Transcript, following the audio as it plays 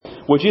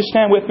Would you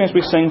stand with me as we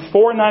sing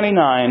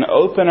 499,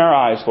 Open Our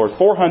Eyes, Lord?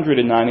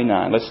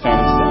 499. Let's stand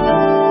and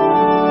sing.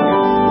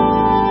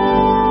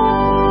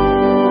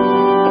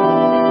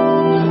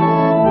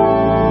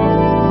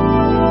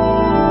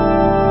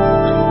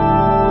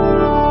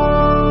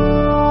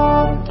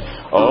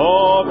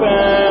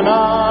 Open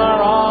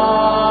our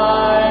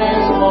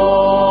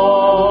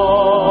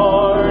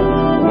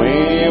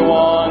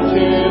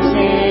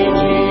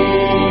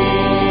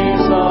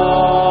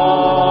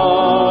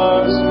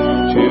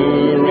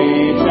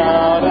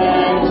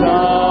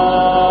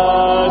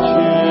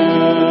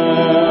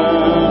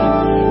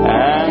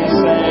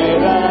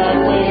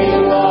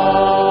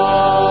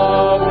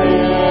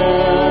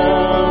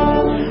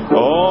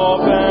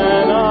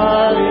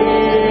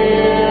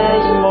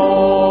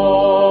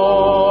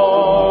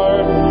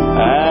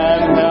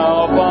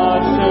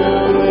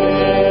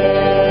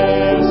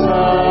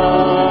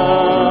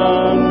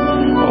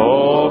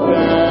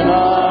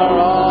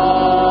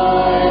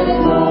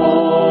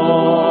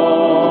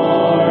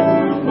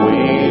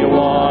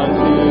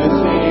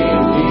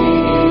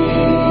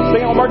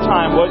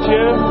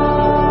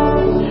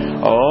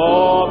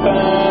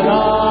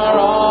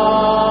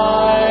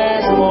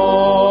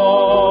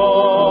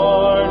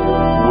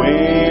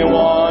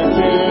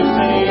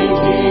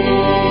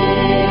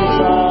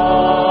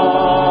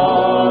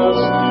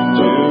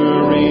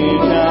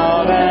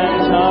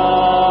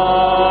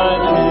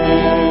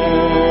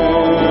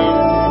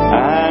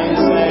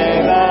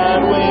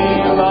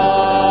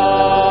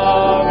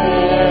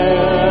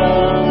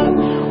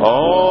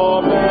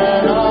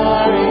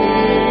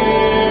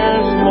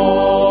ears,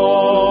 Lord.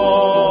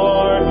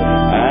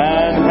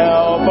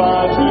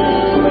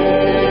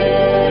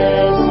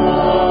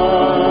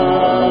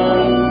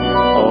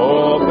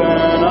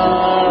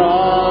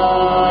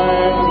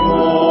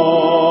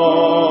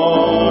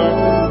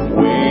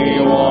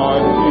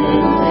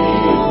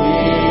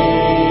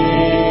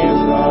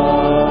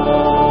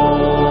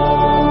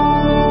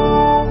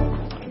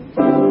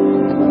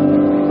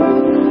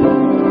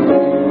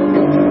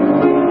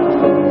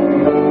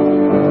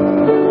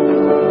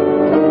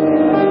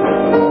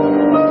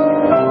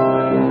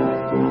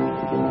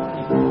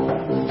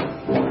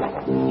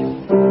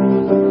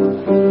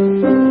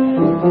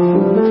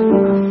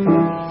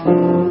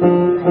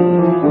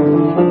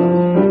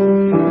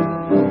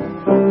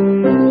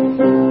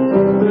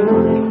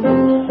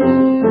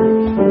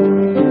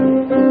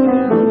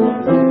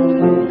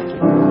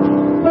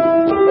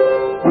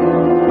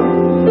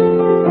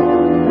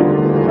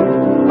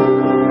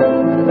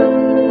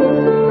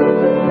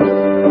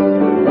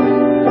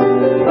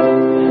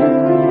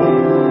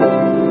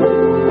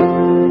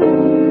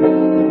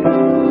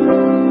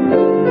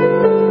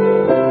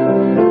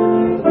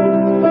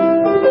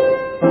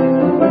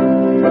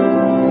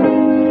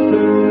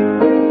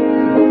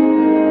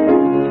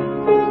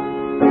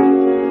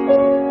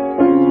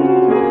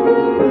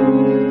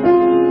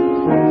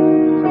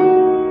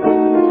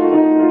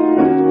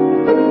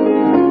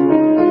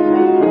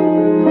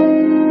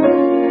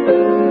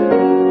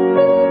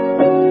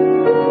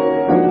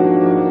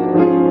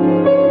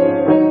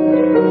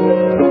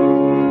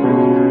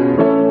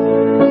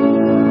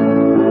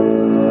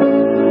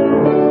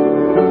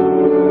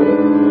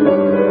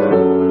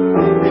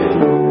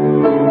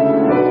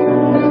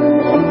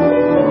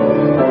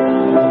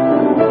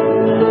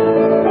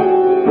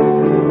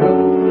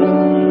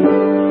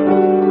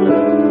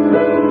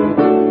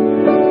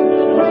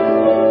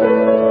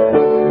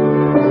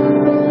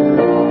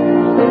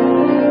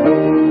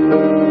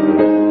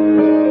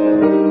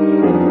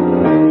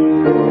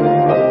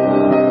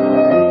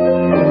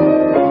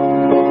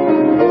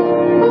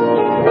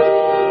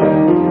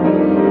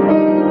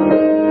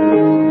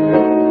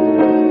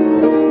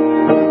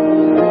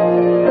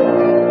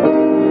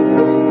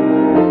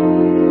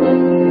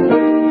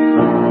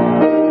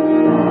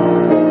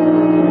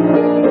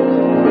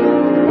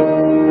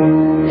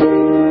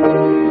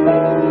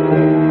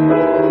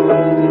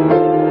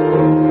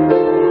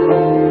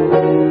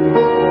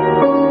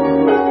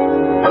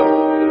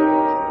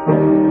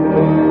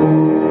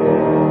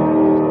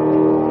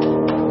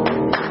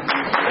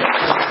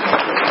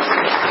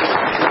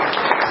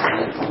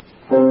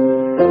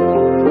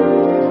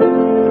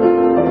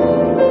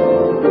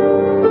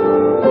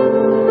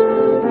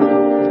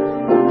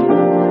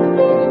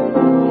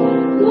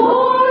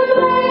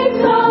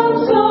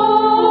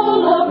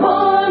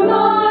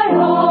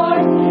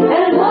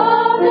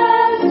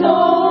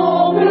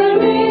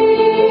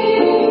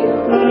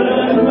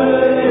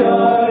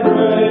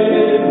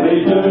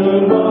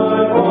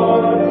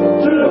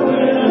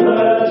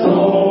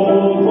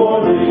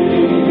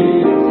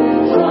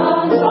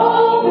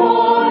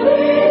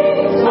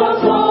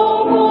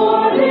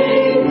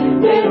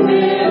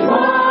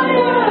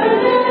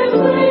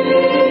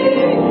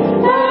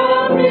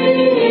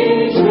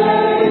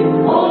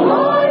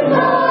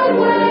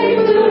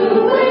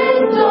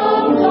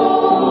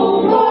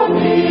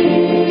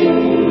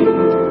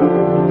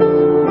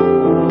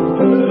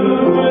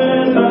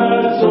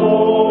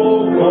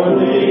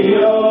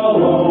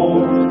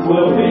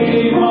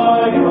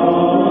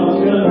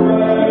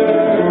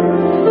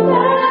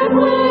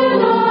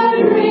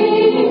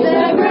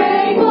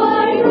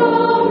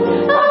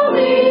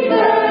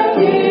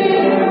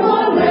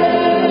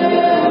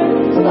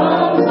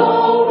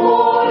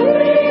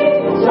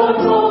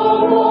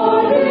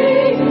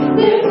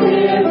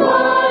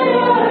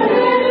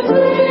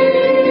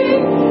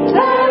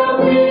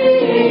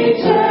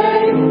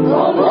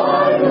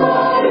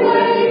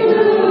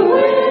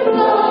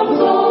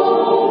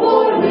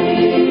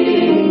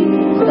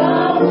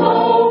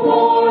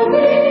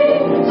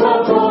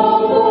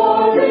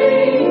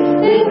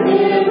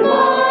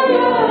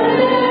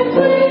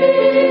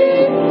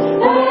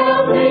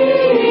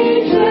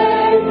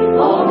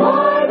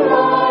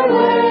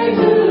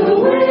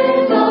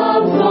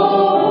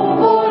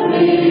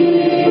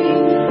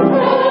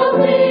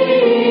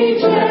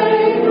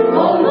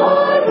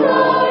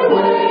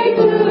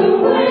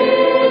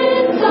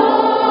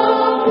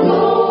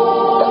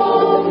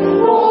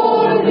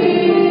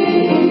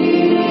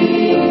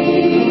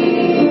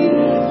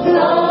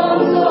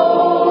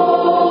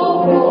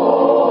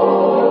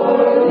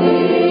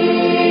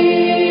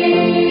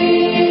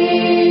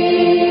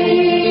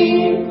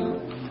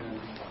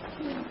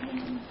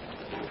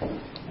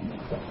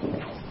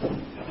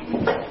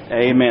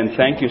 Amen.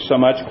 Thank you so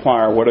much,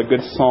 choir. What a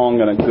good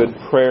song and a good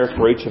prayer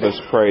for each of us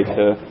prayed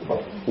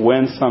to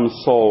win some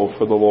soul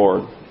for the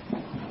Lord.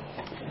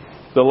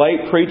 The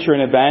late preacher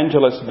and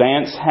evangelist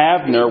Vance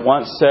Havner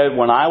once said,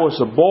 when I was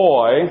a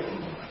boy,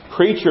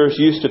 preachers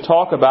used to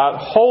talk about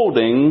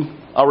holding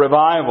a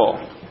revival.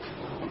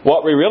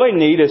 What we really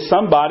need is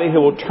somebody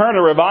who will turn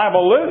a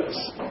revival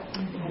loose.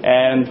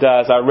 And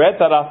as I read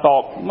that, I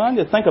thought, well, I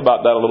need to think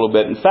about that a little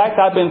bit. In fact,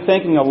 I've been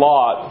thinking a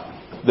lot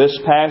this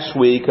past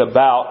week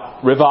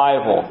about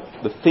revival,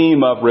 the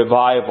theme of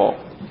revival.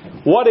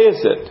 What is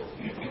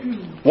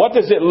it? What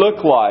does it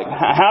look like?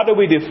 How do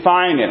we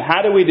define it?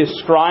 How do we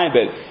describe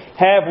it?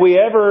 Have we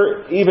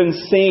ever even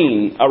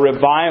seen a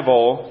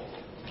revival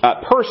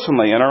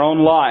personally in our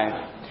own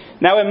life?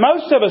 Now, when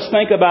most of us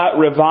think about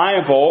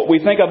revival, we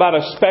think about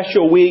a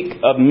special week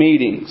of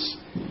meetings.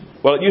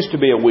 Well, it used to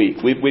be a week.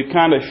 We've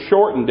kind of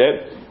shortened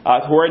it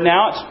to where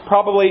now it's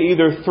probably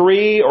either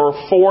 3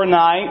 or 4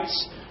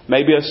 nights,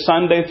 maybe a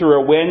Sunday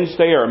through a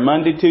Wednesday or a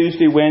Monday,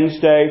 Tuesday,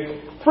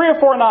 Wednesday. 3 or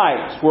 4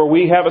 nights where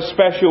we have a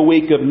special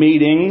week of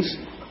meetings.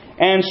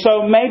 And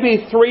so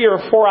maybe 3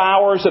 or 4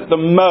 hours at the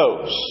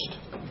most.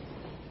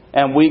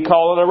 And we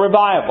call it a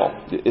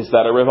revival. Is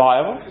that a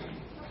revival?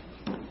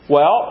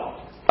 Well,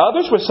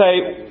 others would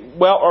say,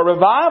 well, a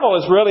revival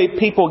is really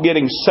people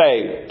getting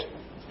saved.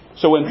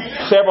 So when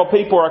several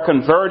people are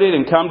converted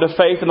and come to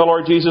faith in the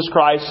Lord Jesus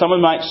Christ,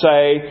 someone might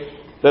say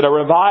that a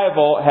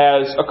revival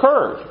has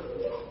occurred.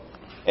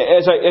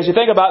 As you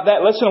think about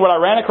that, listen to what I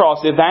ran across.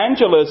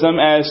 Evangelism,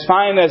 as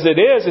fine as it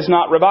is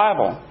not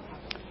revival.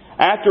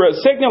 After a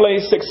signally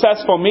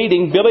successful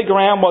meeting, Billy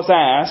Graham was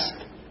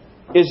asked,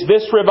 is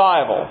this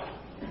revival?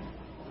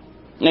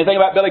 And you think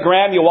about Billy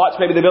Graham, you watch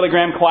maybe the Billy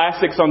Graham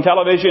classics on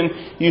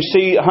television, you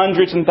see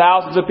hundreds and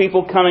thousands of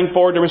people coming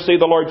forward to receive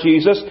the Lord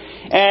Jesus.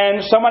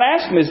 And someone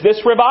asked him, is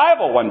this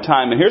revival one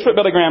time? And here's what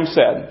Billy Graham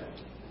said.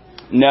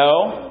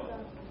 No.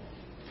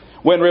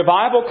 When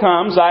revival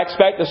comes, I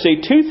expect to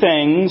see 2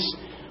 things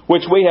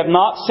which we have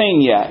not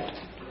seen yet.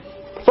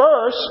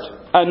 First,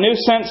 a new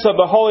sense of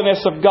the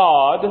holiness of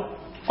God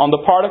on the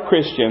part of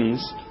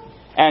Christians.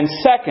 And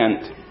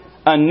second,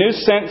 a new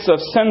sense of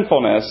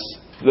sinfulness,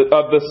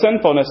 of the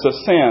sinfulness of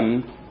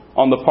sin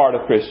on the part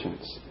of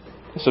Christians.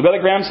 So Billy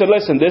Graham said,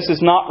 listen, this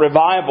is not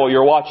revival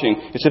you're watching.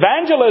 It's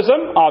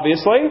evangelism,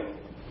 obviously,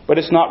 but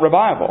it's not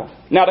revival.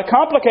 Now, to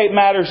complicate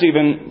matters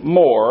even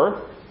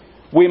more,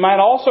 we might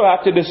also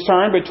have to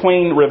discern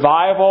between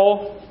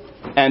revival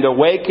and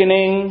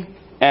awakening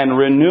and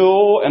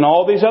renewal and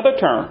all these other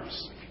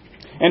terms.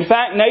 In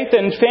fact,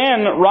 Nathan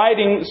Finn,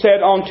 writing, said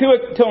on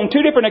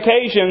two different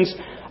occasions,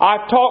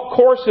 I've taught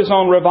courses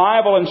on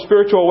revival and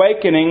spiritual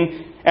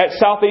awakening at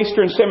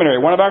Southeastern Seminary,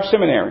 one of our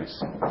seminaries,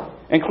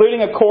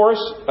 including a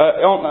course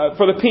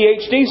for the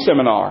PhD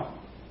seminar.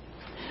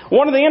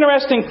 One of the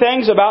interesting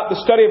things about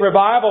the study of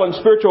revival and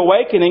spiritual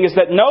awakening is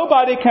that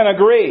nobody can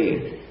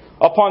agree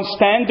upon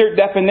standard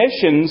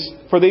definitions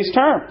for these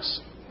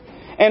terms.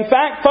 In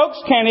fact,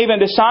 folks can't even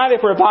decide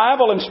if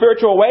revival and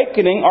spiritual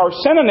awakening are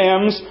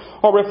synonyms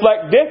or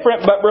reflect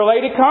different but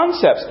related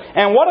concepts.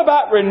 And what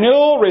about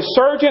renewal,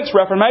 resurgence,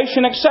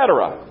 reformation,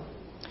 etc.?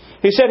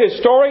 He said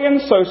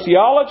historians,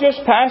 sociologists,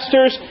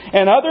 pastors,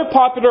 and other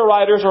popular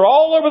writers are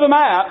all over the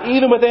map,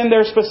 even within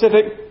their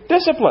specific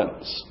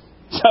disciplines.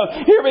 So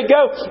here we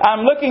go.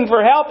 I'm looking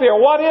for help here.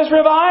 What is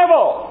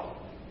revival?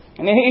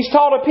 And he's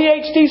taught a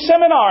PhD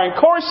seminar and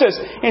courses.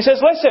 And he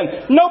says,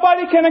 listen,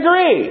 nobody can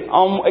agree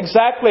on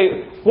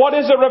exactly what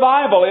is a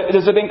revival.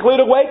 Does it include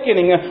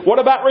awakening? What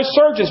about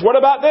resurgence? What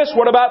about this?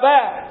 What about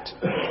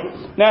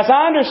that? Now, as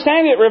I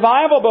understand it,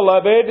 revival,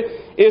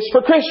 beloved, is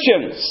for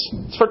Christians.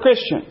 It's for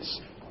Christians.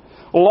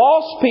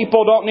 Lost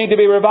people don't need to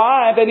be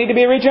revived. They need to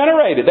be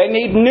regenerated. They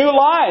need new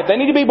life. They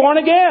need to be born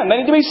again.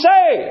 They need to be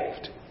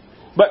saved.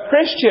 But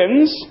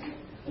Christians,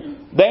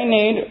 they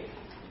need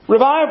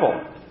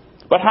revival.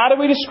 But how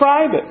do we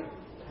describe it?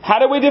 How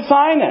do we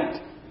define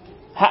it?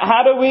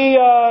 How do we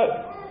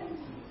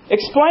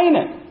explain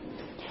it?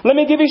 Let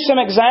me give you some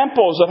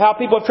examples of how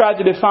people have tried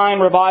to define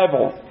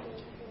revival.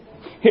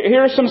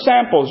 Here are some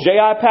samples.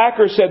 J.I.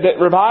 Packer said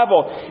that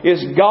revival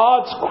is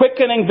God's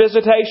quickening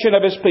visitation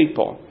of His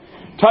people,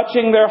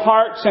 touching their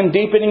hearts and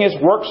deepening His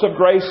works of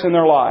grace in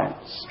their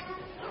lives.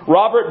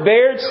 Robert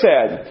Baird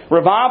said,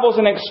 revival is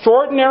an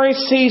extraordinary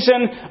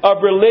season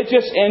of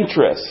religious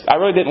interest. I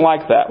really didn't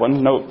like that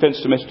one. No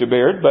offense to Mr.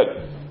 Baird, but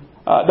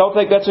don't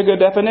think that's a good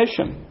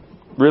definition.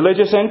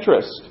 Religious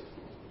interest.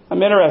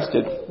 I'm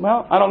interested.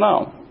 Well, I don't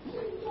know.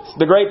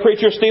 The great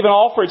preacher Stephen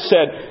Alford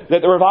said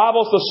that the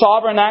revival is the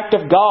sovereign act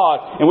of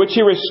God in which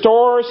He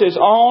restores His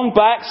own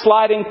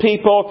backsliding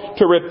people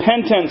to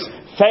repentance,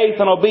 faith,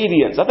 and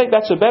obedience. I think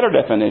that's a better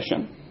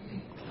definition.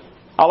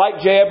 I like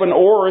J. Edwin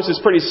Orr's.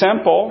 It's pretty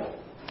simple.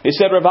 He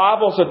said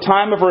revival is a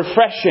time of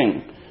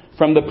refreshing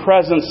from the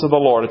presence of the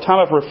Lord. A time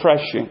of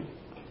refreshing.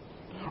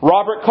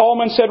 Robert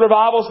Coleman said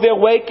revival is the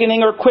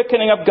awakening or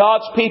quickening of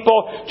God's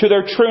people to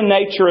their true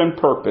nature and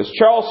purpose.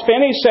 Charles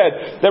Finney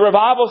said that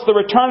revival is the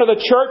return of the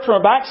church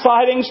from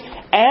backslidings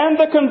and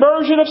the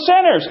conversion of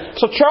sinners.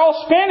 So Charles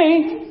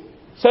Finney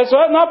Says,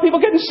 well, not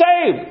people getting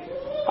saved.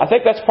 I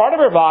think that's part of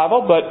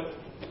revival, but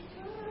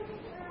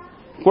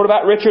what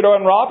about Richard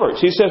Owen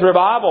Roberts? He says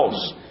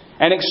revivals,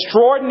 an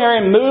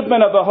extraordinary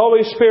movement of the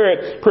Holy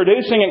Spirit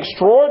producing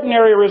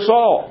extraordinary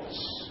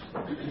results.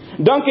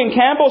 Duncan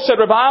Campbell said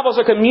revival is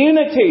a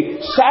community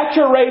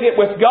saturated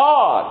with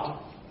God.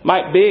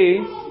 Might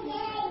be.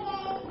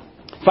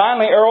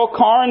 Finally, Earl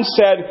Carnes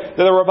said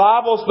that the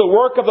revival is the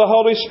work of the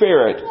Holy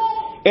Spirit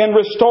in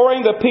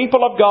restoring the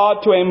people of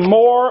God to a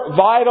more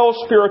vital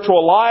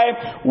spiritual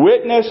life,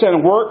 witness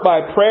and work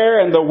by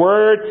prayer and the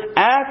Word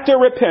after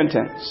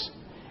repentance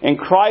in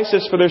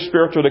crisis for their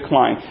spiritual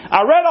decline.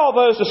 I read all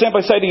those to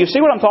simply say, do you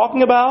see what I'm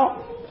talking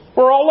about?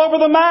 We're all over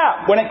the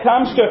map when it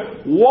comes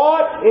to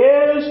what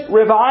is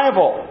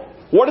revival.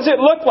 What does it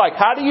look like?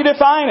 How do you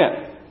define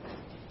it?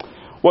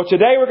 Well,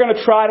 today we're going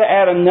to try to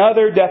add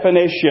another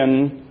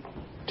definition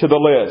to the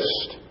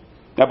list.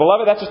 Now,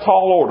 beloved, that's a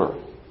tall order.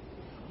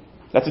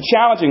 That's a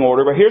challenging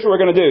order, but here's what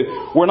we're going to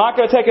do. We're not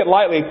going to take it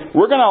lightly.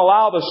 We're going to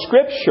allow the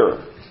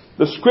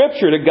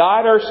Scripture to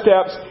guide our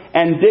steps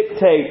and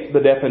dictate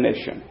the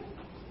definition.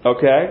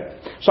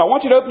 Okay? So I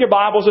want you to open your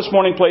Bibles this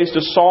morning, please,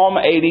 to Psalm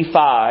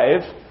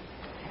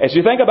 85. As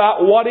you think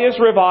about what is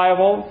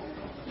revival,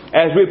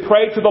 as we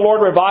pray to the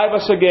Lord, revive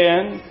us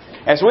again,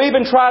 as we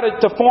even try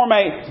to form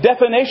a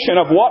definition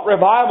of what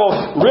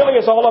revival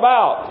really is all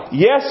about.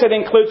 Yes, it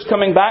includes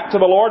coming back to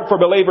the Lord for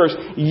believers.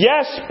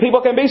 Yes, people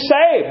can be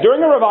saved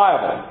during a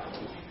revival.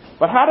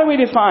 But how do we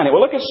define it?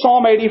 Well, look at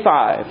Psalm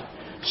 85.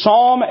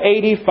 Psalm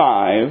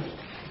 85,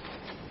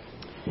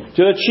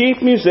 to the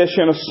chief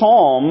musician, a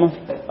psalm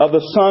of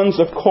the sons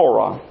of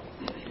Korah.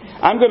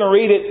 I'm going to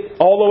read it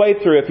all the way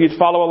through if you'd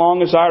follow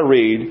along as I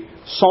read.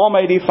 Psalm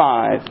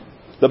 85.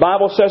 The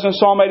Bible says in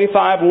Psalm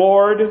 85,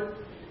 Lord,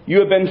 you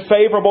have been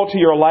favorable to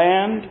your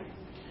land.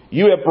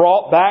 You have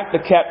brought back the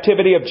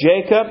captivity of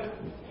Jacob.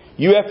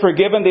 You have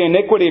forgiven the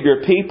iniquity of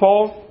your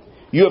people.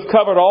 You have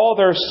covered all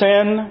their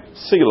sin,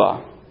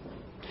 Selah.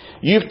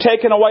 You've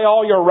taken away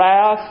all your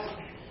wrath.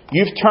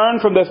 You've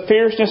turned from the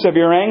fierceness of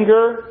your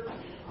anger.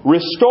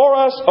 Restore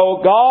us,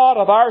 O God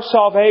of our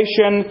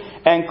salvation,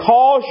 and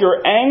cause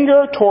your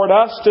anger toward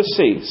us to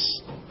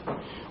cease.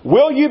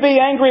 Will you be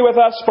angry with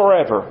us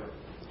forever?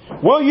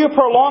 Will you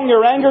prolong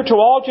your anger to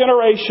all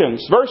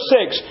generations? Verse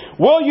 6,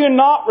 will you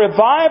not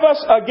revive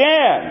us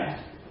again,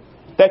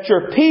 that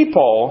your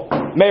people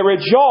may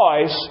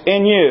rejoice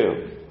in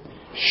you?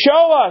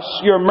 Show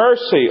us your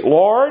mercy,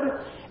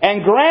 Lord,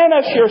 and grant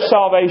us your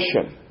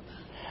salvation.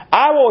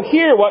 I will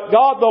hear what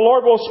God the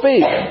Lord will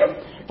speak,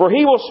 for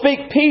He will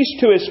speak peace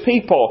to His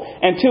people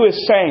and to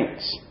His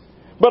saints.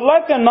 But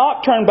let them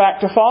not turn back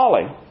to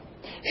folly.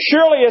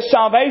 Surely His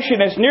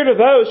salvation is near to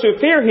those who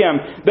fear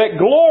Him, that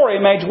glory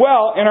may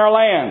dwell in our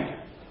land.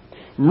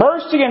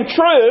 Mercy and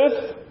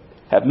truth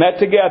have met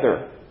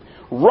together.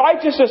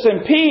 Righteousness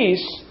and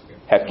peace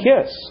have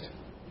kissed.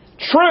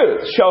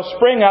 Truth shall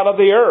spring out of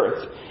the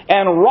earth,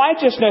 and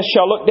righteousness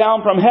shall look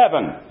down from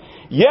heaven.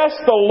 Yes,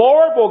 the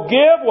Lord will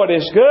give what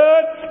is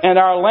good, and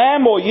our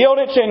land will yield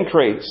its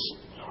increase.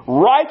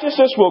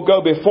 Righteousness will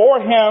go before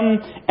Him,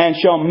 and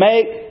shall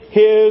make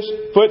His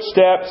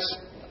footsteps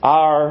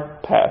our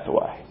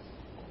pathway.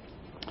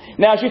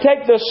 Now, as you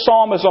take this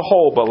psalm as a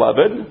whole,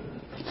 beloved,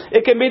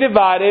 it can be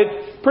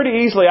divided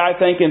pretty easily, I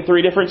think, in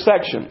three different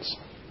sections.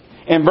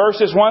 In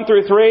verses 1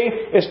 through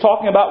 3, it's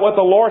talking about what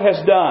the Lord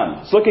has done.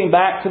 It's looking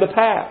back to the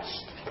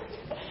past.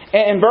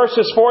 And in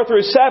verses 4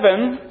 through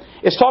 7,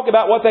 it's talking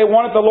about what they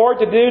wanted the Lord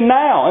to do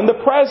now, in the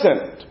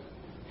present.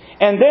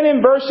 And then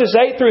in verses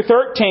 8 through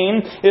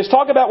 13, it's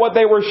talking about what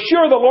they were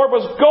sure the Lord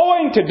was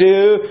going to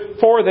do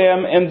for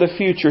them in the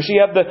future. So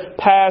you have the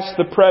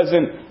past, the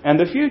present, and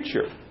the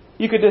future.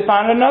 You could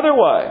define it another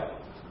way.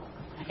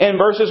 In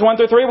verses 1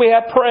 through 3, we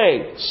have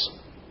praise.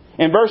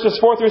 In verses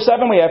 4 through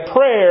 7, we have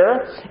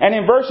prayer. And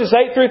in verses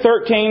 8 through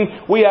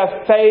 13, we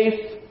have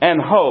faith and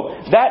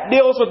hope. That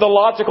deals with the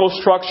logical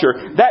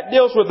structure. That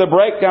deals with the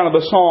breakdown of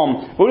the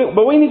psalm.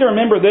 But we need to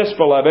remember this,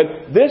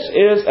 beloved. This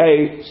is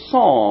a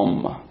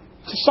psalm.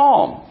 It's a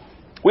psalm.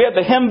 We have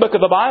the hymn book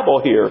of the Bible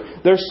here.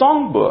 Their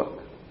song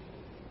book.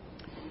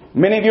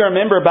 Many of you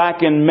remember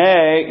back in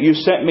May, you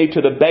sent me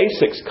to the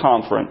Basics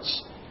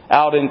Conference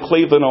out in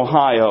Cleveland,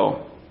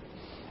 Ohio.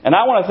 And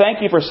I want to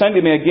thank you for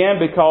sending me again,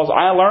 because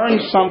I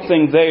learned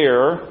something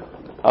there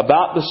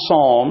about the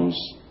Psalms,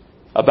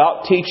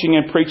 about teaching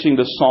and preaching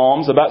the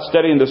Psalms, about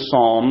studying the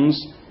Psalms,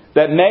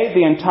 that made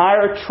the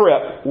entire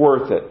trip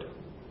worth it.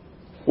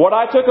 What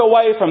I took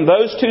away from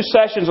those 2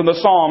 sessions on the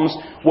Psalms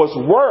was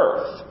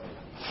worth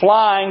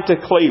flying to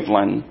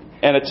Cleveland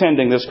and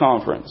attending this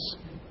conference.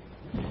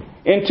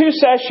 In 2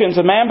 sessions,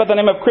 a man by the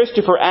name of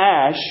Christopher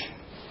Ash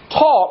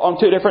taught on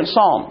 2 different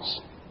Psalms.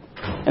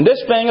 And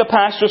this being a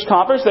pastor's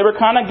conference, they were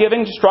kind of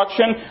giving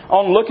instruction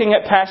on looking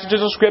at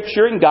passages of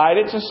Scripture and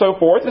guidance and so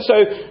forth. And so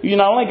you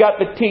not only got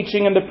the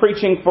teaching and the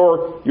preaching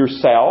for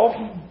yourself,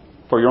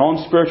 for your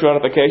own spiritual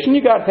edification,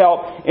 you got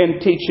help in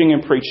teaching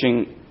and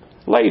preaching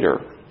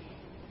later.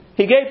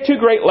 He gave 2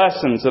 great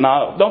lessons, and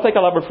I don't think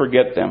I'll ever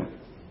forget them.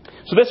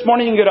 So this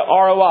morning you get an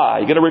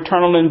ROI. You get a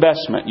return on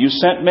investment. You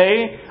sent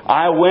me,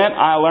 I went,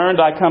 I learned,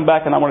 I come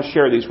back, and I want to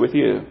share these with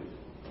you.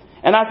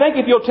 And I think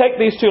if you'll take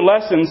these two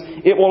lessons,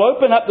 it will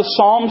open up the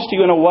Psalms to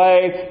you in a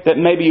way that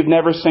maybe you've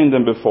never seen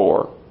them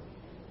before.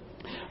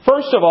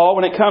 First of all,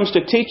 when it comes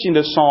to teaching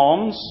the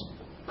Psalms,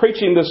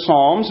 preaching the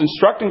Psalms,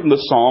 instructing from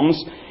the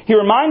Psalms, he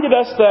reminded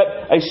us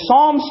that a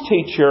Psalms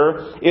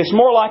teacher is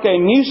more like a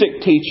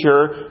music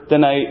teacher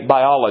than a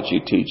biology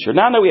teacher.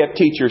 Now I know we have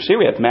teachers here.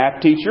 We have math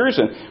teachers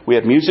and we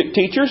have music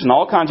teachers and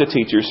all kinds of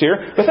teachers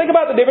here. But think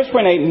about the difference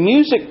between a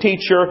music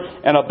teacher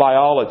and a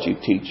biology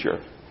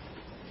teacher.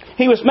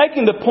 He was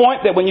making the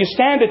point that when you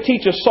stand to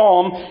teach a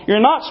psalm,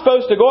 you're not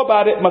supposed to go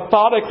about it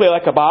methodically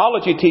like a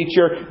biology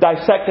teacher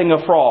dissecting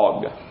a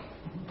frog.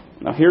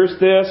 Now here's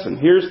this and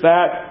here's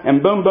that,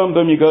 and boom, boom,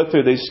 boom, you go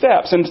through these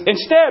steps. And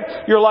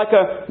instead, you're like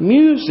a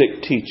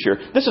music teacher.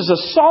 This is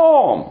a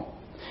psalm.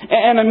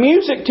 And a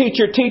music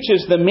teacher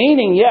teaches the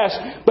meaning, yes,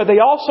 but they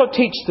also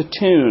teach the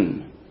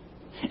tune.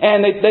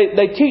 And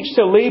they teach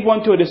to lead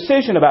one to a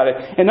decision about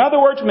it. In other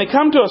words, when we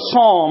come to a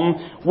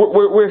psalm,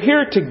 we're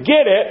here to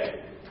get it,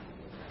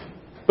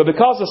 but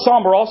because of the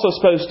psalm, we're also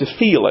supposed to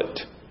feel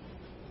it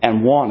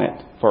and want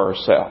it for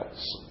ourselves.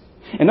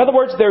 In other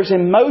words, there's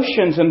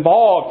emotions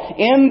involved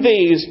in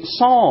these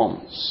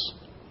psalms.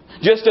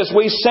 Just as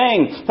we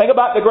sing, think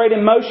about the great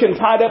emotion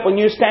tied up when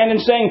you stand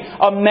and sing,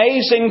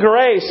 Amazing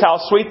Grace, how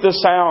sweet the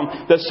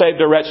sound that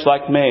saved a wretch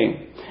like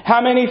me.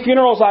 How many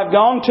funerals I've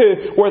gone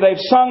to where they've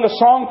sung a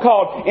song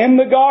called In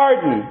the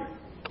Garden.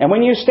 And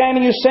when you stand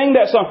and you sing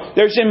that song,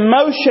 there's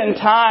emotion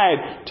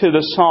tied to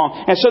the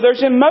song. And so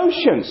there's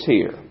emotions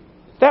here.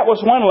 That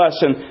was one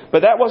lesson,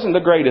 but that wasn't the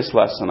greatest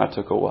lesson I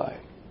took away.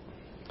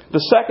 The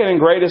second and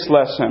greatest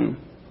lesson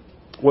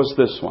was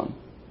this one.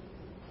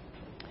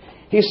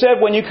 He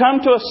said, when you come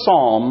to a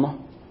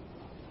psalm,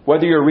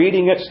 whether you're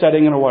reading it,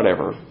 studying it, or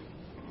whatever,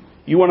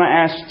 you want to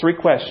ask three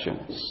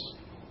questions.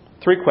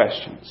 Three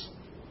questions.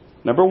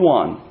 Number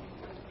one,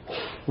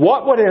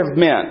 what would it have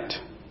meant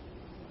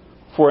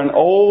for an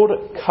old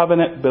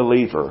covenant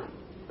believer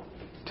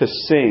to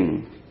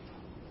sing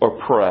or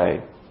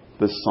pray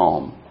this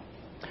psalm?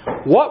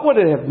 What would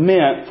it have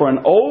meant for an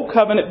old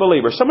covenant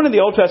believer, someone in the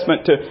Old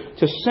Testament,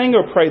 to sing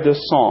or pray this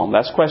psalm?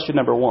 That's question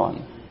number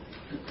one.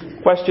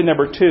 Question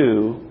number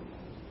two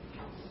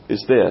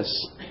is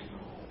this.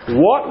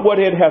 What would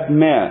it have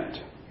meant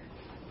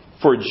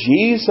for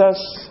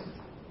Jesus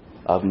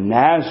of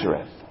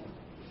Nazareth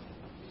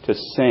to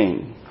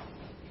sing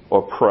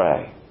or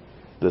pray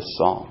this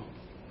psalm?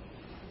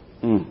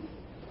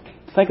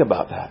 Think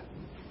about that.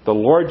 The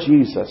Lord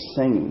Jesus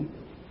singing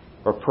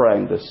or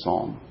praying this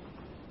psalm.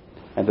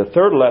 And the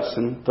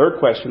third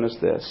question is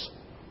this.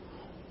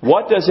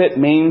 What does it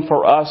mean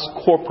for us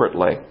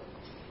corporately,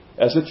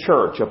 as a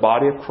church, a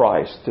body of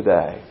Christ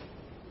today,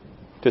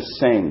 to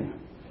sing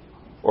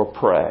or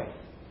pray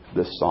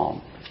this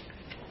psalm?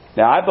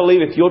 Now, I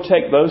believe if you'll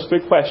take those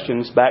three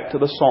questions back to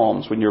the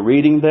Psalms when you're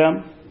reading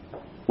them,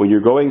 when you're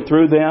going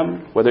through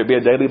them, whether it be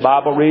a daily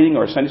Bible reading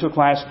or a Sunday school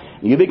class,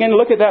 and you begin to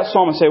look at that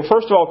psalm and say, well,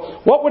 first of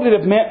all, what would it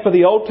have meant for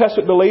the Old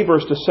Testament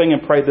believers to sing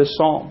and pray this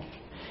psalm?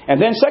 And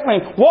then secondly,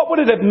 what would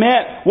it have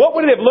meant? What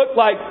would it have looked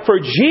like for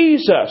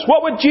Jesus?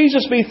 What would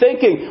Jesus be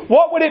thinking?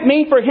 What would it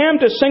mean for Him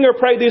to sing or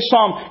pray this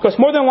psalm? Because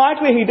more than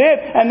likely He did.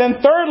 And then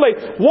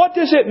thirdly, what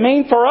does it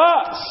mean for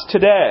us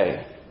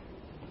today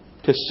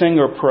to sing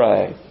or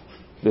pray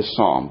this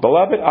psalm?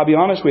 Beloved, I'll be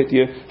honest with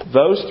you,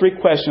 those three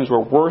questions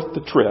were worth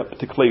the trip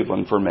to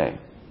Cleveland for me.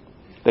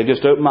 They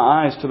just opened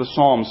my eyes to the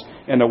Psalms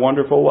in a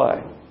wonderful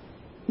way.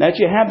 Now that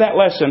you have that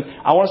lesson,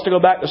 I want us to go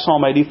back to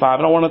Psalm 85,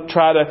 and I want to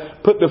try to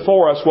put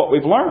before us what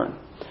we've learned.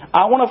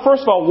 I want to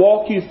first of all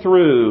walk you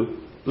through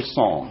the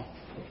psalm.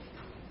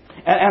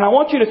 And I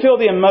want you to feel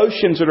the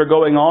emotions that are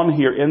going on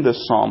here in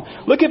this psalm.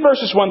 Look at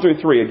verses 1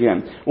 through 3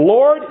 again.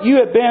 Lord, you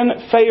have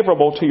been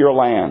favorable to your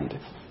land.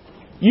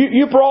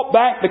 You brought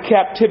back the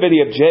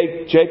captivity of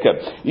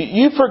Jacob.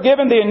 You've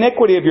forgiven the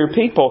iniquity of your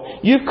people.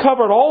 You've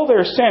covered all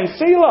their sins.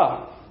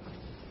 Selah.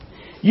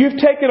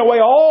 You've taken away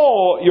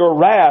all your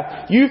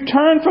wrath. You've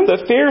turned from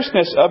the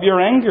fierceness of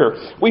your anger.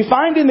 We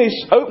find in these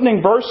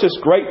opening verses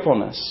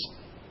gratefulness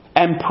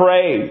and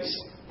praise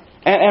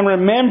and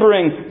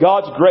remembering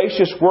God's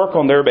gracious work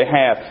on their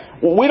behalf.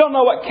 We don't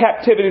know what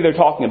captivity they're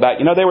talking about.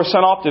 You know, they were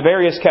sent off to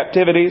various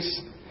captivities.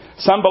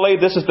 Some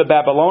believe this is the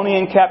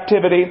Babylonian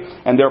captivity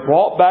and they're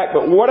brought back.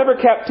 But whatever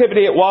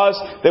captivity it was,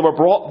 they were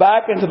brought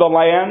back into the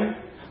land.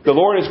 The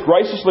Lord has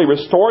graciously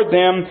restored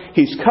them.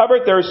 He's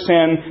covered their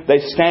sin. They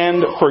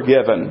stand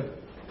forgiven.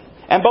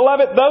 And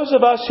beloved, those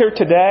of us here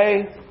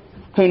today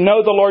who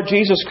know the Lord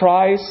Jesus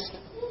Christ,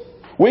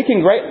 we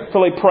can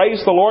gratefully praise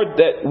the Lord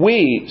that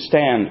we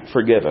stand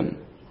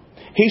forgiven.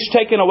 He's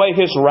taken away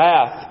His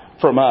wrath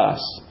from us.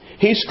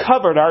 He's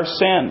covered our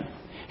sin.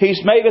 He's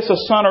made us a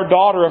son or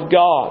daughter of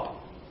God.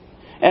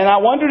 And I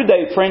wonder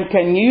today, friend,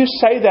 can you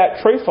say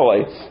that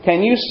truthfully?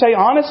 Can you say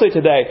honestly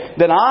today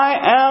that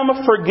I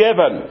am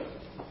forgiven?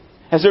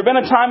 Has there been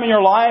a time in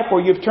your life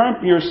where you've turned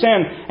from your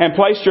sin and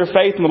placed your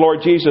faith in the Lord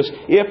Jesus?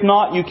 If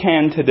not, you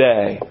can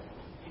today.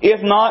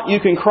 If not, you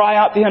can cry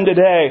out to Him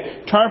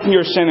today. Turn from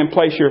your sin and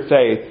place your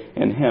faith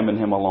in Him and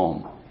Him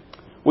alone.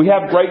 We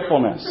have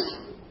gratefulness.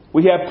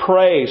 We have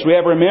praise. We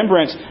have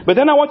remembrance. But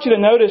then I want you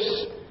to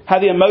notice how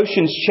the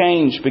emotions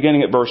change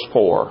beginning at verse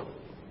 4.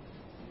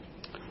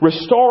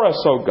 Restore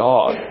us, O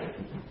God,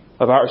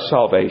 of our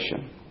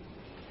salvation,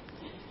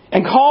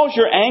 and cause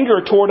your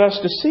anger toward us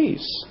to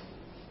cease.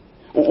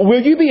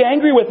 Will you be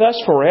angry with us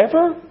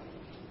forever?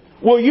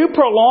 Will you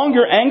prolong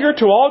your anger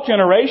to all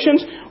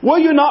generations? Will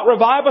you not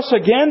revive us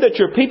again that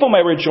your people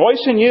may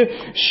rejoice in you?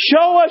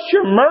 Show us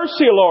your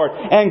mercy, Lord,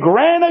 and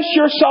grant us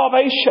your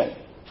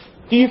salvation.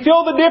 Do you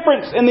feel the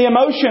difference in the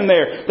emotion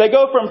there? They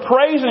go from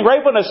praise and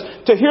gratefulness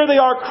to here they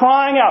are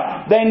crying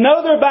out. They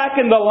know they're back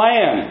in the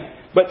land,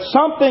 but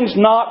something's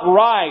not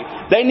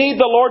right. They need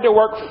the Lord to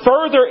work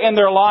further in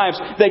their lives.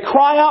 They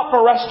cry out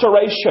for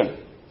restoration.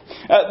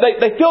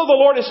 They feel the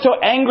Lord is still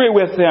angry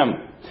with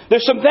them.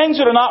 There's some things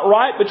that are not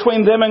right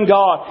between them and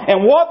God.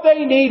 And what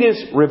they need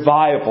is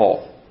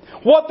revival.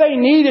 What they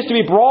need is to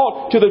be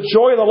brought to the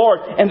joy of the Lord.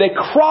 And they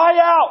cry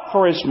out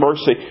for His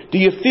mercy. Do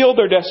you feel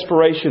their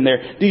desperation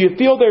there? Do you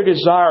feel their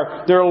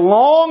desire, their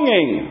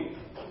longing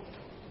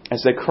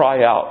as they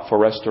cry out for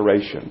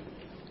restoration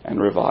and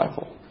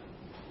revival?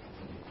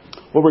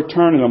 We'll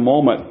return in a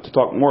moment to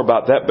talk more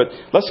about that. But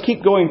let's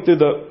keep going through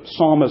the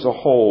psalm as a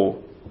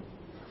whole.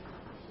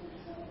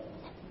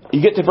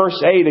 You get to verse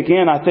 8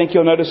 again, I think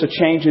you'll notice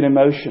a change in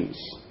emotions.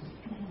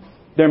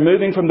 They're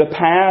moving from the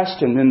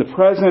past and then the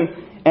present,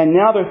 and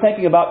now they're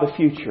thinking about the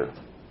future.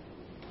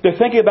 They're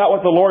thinking about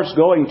what the Lord's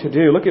going to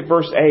do. Look at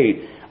verse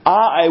 8.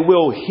 I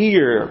will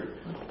hear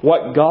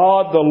what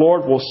God the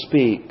Lord will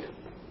speak,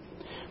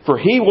 for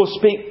He will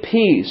speak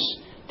peace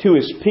to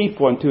His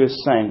people and to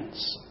His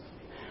saints.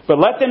 But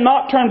let them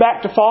not turn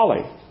back to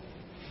folly.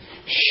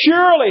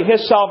 Surely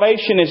His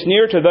salvation is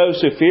near to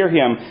those who fear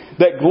Him,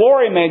 that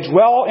glory may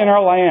dwell in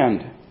our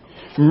land.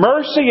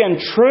 Mercy and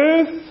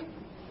truth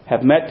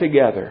have met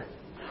together.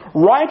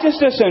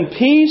 Righteousness and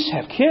peace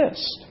have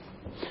kissed.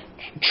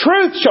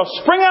 Truth shall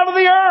spring out of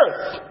the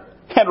earth,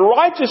 and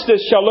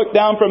righteousness shall look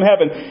down from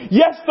heaven.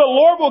 Yes, the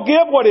Lord will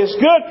give what is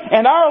good,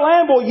 and our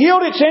land will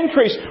yield its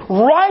increase.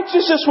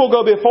 Righteousness will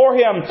go before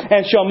Him,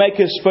 and shall make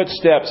His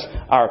footsteps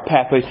our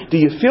pathway. Do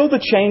you feel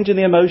the change in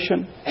the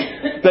emotion?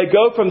 They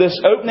go from this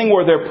opening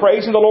where they're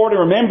praising the Lord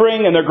and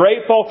remembering, and they're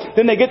grateful.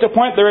 Then they get to the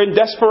point they're in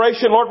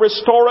desperation. Lord,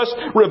 restore us,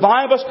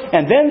 revive us.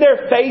 And then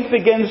their faith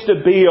begins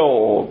to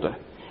build.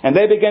 And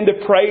they begin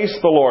to praise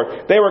the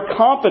Lord. They were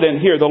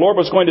confident here the Lord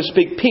was going to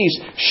speak peace,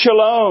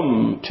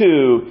 shalom,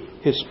 to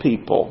His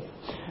people.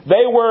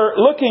 They were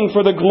looking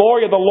for the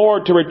glory of the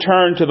Lord to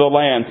return to the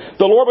land.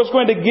 The Lord was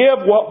going to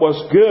give what was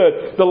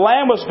good. The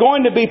land was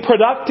going to be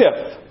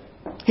productive.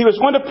 He was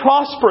going to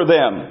prosper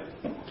them.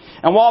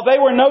 And while they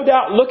were no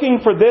doubt looking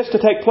for this to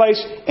take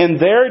place in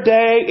their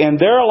day, in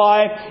their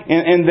life,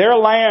 in their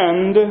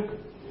land,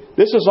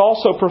 this is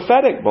also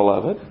prophetic,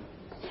 beloved.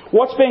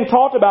 What's being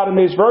talked about in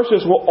these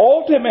verses will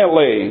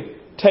ultimately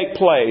take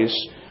place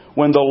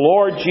when the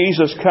Lord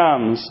Jesus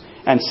comes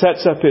and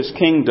sets up His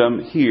kingdom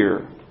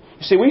here.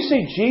 You see, we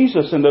see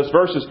Jesus in those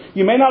verses.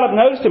 You may not have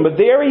noticed Him, but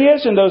there He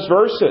is in those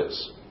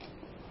verses.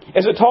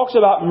 As it talks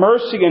about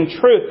mercy and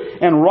truth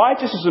and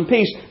righteousness and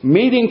peace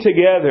meeting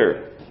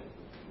together,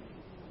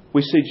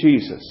 we see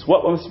Jesus.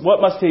 What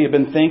must He have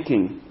been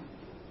thinking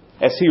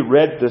as He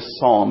read this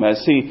psalm,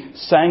 as He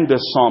sang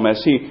this psalm,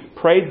 as He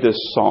prayed this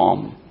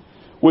psalm?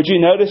 Would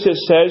you notice it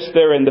says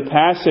there in the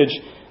passage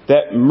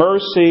that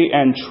mercy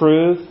and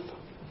truth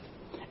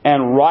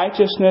and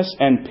righteousness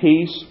and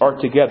peace are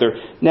together.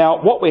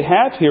 Now, what we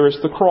have here is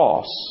the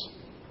cross.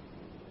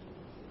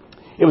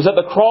 It was at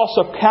the cross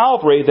of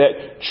Calvary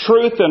that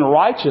truth and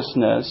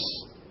righteousness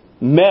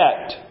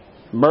met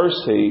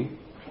mercy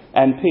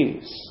and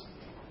peace.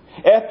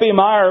 F.B.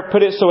 Meyer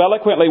put it so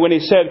eloquently when he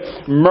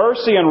said,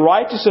 mercy and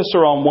righteousness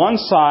are on one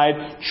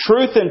side,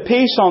 truth and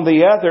peace on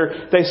the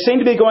other. They seem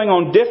to be going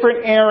on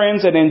different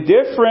errands and in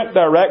different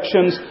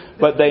directions,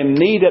 but they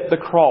meet at the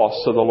cross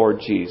of the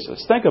Lord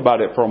Jesus. Think about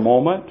it for a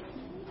moment.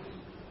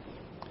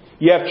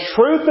 You have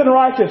truth and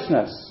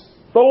righteousness,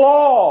 the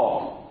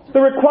law, the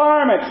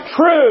requirements,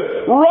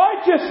 truth,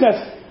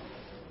 righteousness.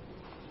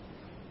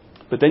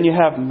 But then you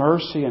have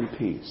mercy and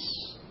peace.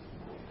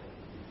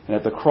 And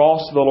at the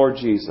cross of the Lord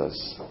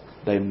Jesus,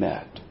 they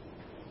met.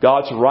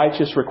 God's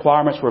righteous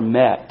requirements were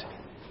met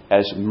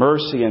as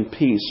mercy and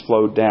peace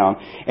flowed down.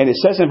 And it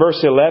says in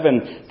verse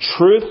 11,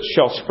 truth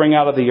shall spring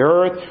out of the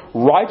earth,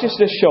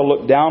 righteousness shall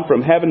look down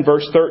from heaven.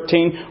 Verse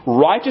 13,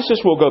 righteousness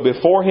will go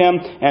before Him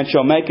and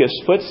shall make His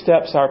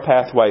footsteps our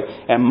pathway.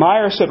 And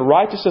Meyer said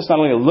righteousness not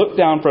only looked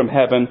down from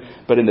heaven,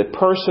 but in the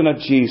person of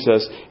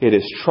Jesus, it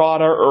has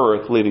trod our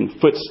earth, leaving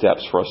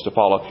footsteps for us to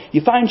follow.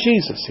 You find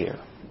Jesus here.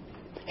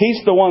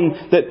 He's the one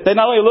that they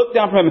not only looked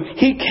down from Him,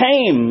 He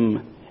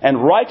came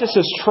and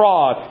righteousness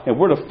trod, and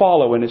we're to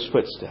follow in His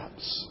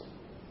footsteps.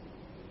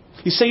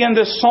 You see, in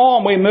this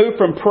psalm, we move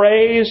from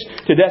praise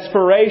to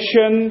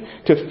desperation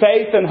to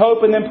faith and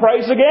hope and then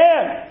praise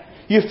again.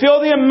 You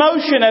feel the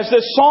emotion as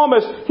this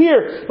psalmist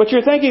here. But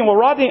you're thinking, well,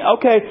 Rodney,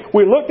 okay,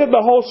 we looked at the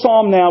whole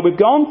psalm now. We've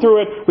gone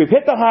through it. We've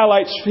hit the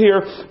highlights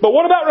here. But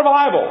what about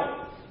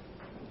revival?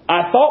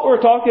 I thought we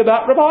were talking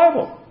about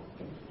revival.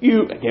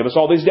 You gave us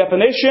all these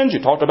definitions.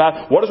 You talked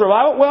about what is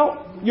revival.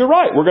 Well, you're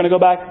right. We're going to go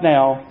back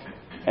now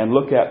and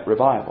look at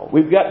revival.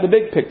 We've got the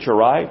big picture,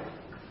 right?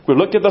 We've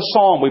looked at the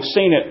psalm. We've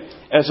seen it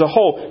as a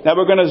whole. Now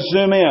we're going to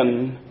zoom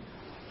in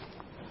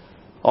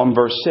on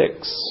verse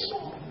 6.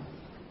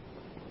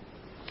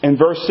 In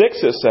verse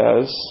 6 it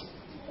says,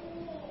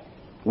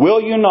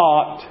 "Will you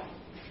not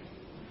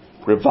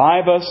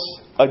revive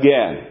us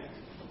again,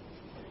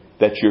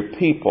 that your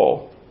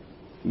people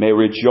may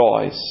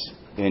rejoice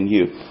in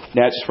you?"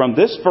 Now it's from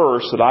this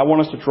verse that I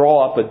want us to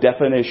draw up a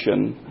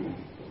definition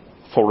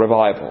for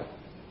revival.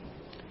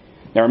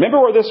 Now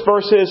remember where this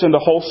verse is in the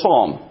whole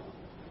psalm.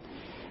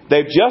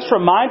 They've just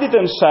reminded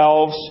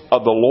themselves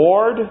of the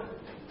Lord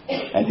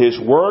and His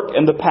work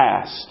in the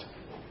past.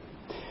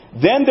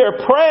 Then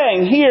they're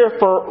praying here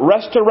for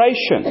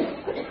restoration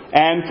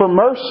and for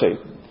mercy.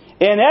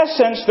 In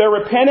essence, they're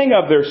repenting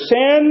of their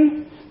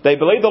sin. They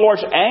believe the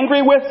Lord's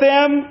angry with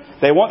them.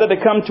 They want that to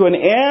come to an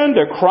end.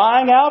 They're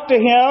crying out to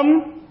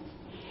Him.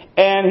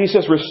 And He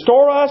says,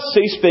 restore us,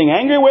 cease being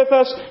angry with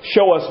us,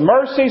 show us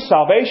mercy,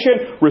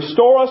 salvation,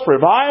 restore us,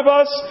 revive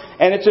us.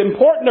 And it's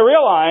important to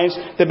realize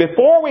that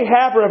before we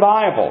have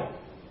revival,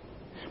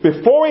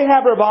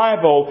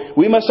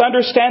 we must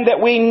understand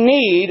that we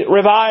need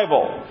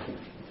revival.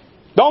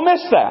 Don't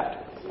miss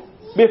that.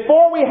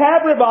 Before we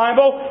have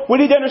revival, we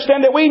need to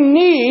understand that we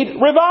need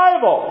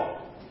revival.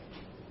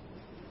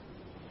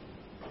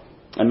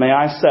 And may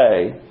I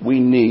say,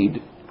 we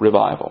need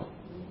revival.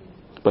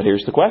 But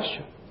here's the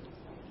question.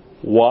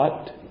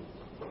 What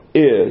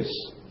is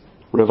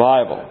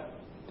revival?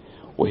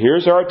 Well,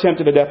 here's our attempt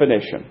at a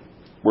definition.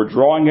 We're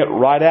drawing it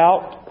right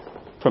out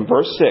from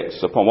verse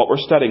 6 upon what we're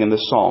studying in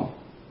this psalm.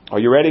 Are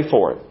you ready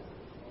for it?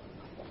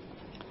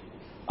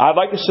 I'd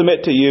like to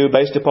submit to you,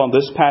 based upon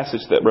this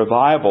passage, that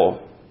revival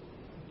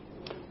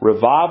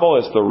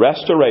is the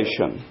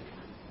restoration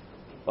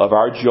of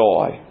our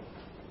joy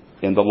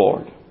in the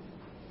Lord.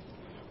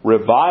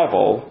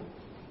 Revival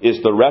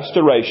is the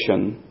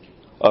restoration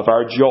of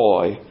our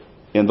joy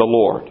in the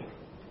Lord.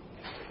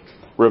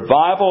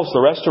 Revival is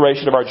the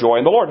restoration of our joy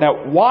in the Lord.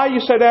 Now, why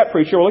you say that,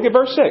 preacher? Well, look at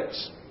verse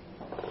 6.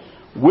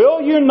 Will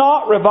you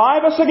not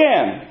revive us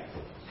again?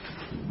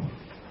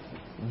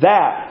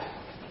 That,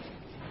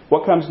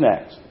 what comes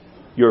next?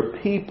 Your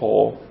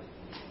people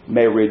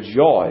may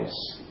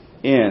rejoice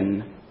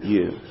in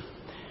you.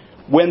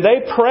 When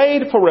they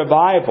prayed for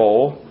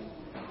revival,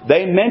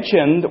 they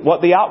mentioned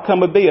what the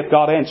outcome would be if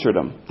God answered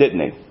them, didn't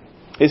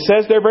He? It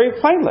says there very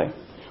plainly,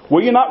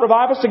 will you not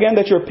revive us again,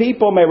 that your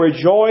people may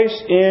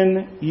rejoice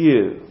in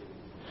you?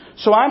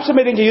 So I'm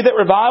submitting to you that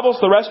revival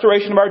is the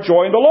restoration of our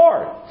joy in the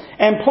Lord.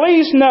 And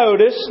please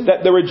notice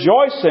that the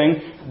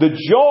rejoicing, the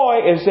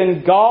joy is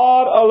in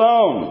God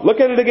alone. Look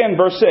at it again,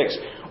 verse 6.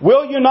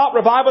 Will you not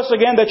revive us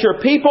again, that your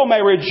people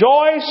may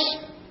rejoice?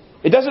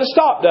 It doesn't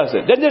stop, does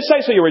it? It doesn't just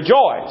say so you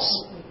rejoice.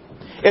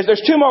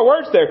 There's two more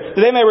words there. That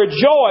they may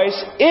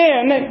rejoice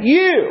in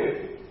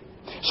you.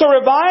 So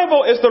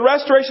revival is the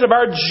restoration of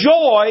our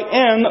joy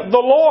in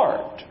the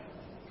Lord.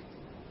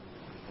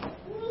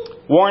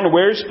 Warren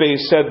Wiersbe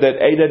said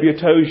that A.W.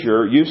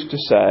 Tozier used to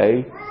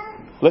say,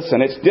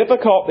 listen, it's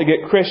difficult to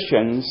get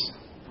Christians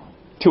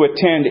to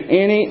attend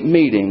any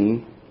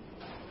meeting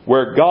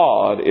where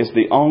God is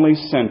the only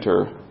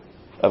center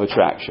of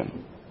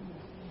attraction.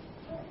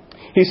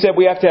 He said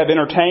we have to have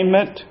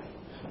entertainment,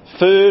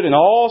 food, and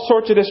all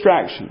sorts of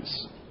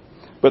distractions.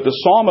 But the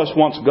psalmist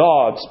wants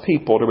God's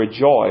people to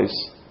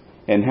rejoice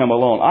in Him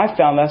alone. I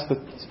found that's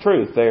the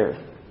truth there.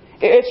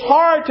 It's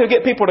hard to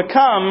get people to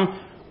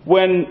come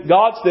when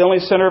God's the only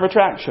center of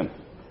attraction.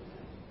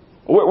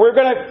 We're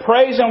going to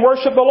praise and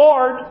worship the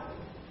Lord,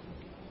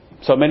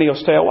 so many will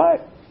stay away.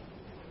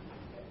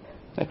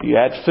 If you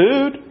add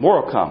food,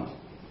 more will come.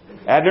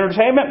 Add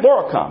entertainment,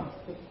 more will come.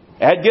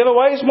 Add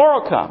giveaways,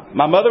 more will come.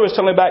 My mother was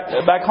telling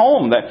me back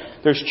home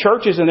that there's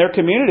churches in their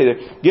community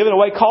that are giving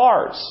away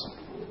cars.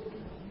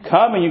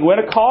 Come and you can win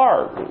a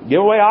car.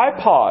 Give away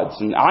iPods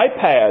and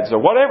iPads or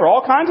whatever,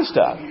 all kinds of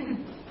stuff.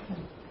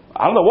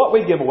 I don't know what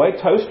we give away,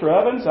 toaster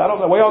ovens. I don't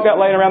know. We all got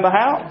laying around the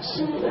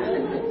house.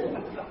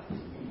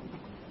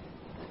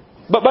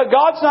 But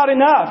God's not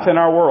enough in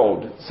our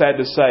world, sad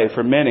to say,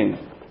 for many.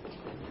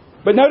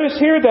 But notice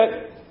here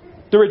that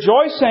the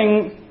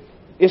rejoicing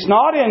is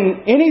not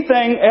in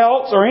anything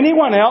else or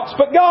anyone else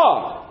but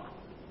God.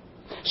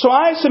 So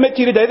I submit to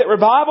you today that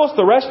revival is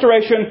the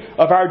restoration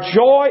of our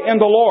joy in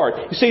the Lord.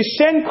 You see,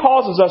 sin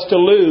causes us to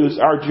lose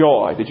our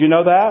joy. Did you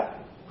know that?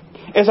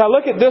 As I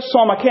look at this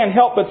psalm, I can't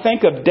help but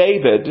think of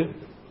David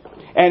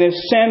and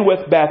his sin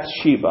with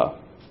Bathsheba.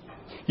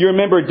 You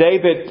remember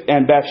David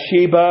and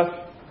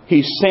Bathsheba.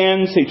 He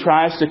sins. He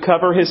tries to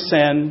cover his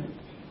sin.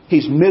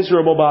 He's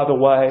miserable, by the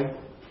way.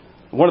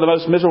 One of the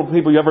most miserable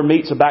people you ever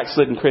meet is a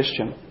backslidden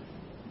Christian.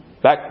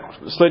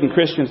 Backslidden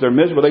Christians, they're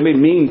miserable. They may be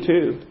mean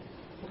too.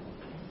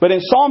 But in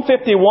Psalm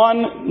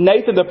 51,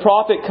 Nathan the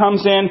prophet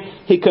comes in.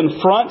 He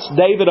confronts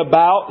David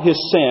about his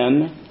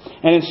sin.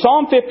 And in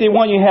Psalm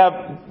 51, you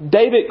have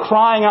David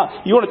crying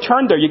out. You want to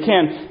turn there, you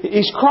can.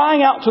 He's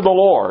crying out to the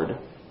Lord.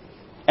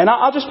 And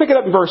I'll just pick it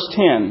up in verse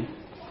 10.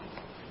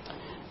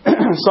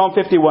 Psalm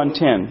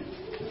 51:10.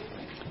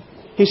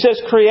 He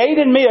says, "Create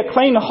in me a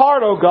clean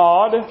heart, O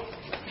God,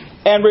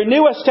 and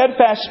renew a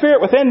steadfast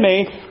spirit within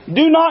me.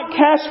 Do not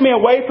cast me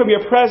away from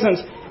your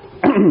presence,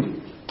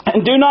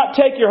 and do not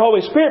take your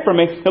Holy Spirit from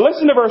me." Now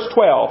listen to verse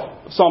 12,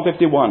 Psalm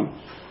 51.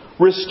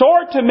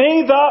 "Restore to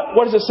me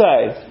what does it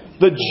say?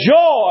 The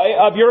joy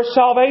of your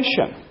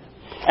salvation.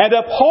 And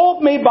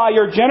uphold me by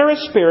your generous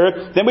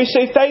spirit." Then we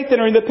see faith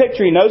entering the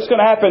picture. You know it's going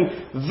to happen.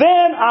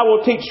 "Then I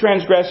will teach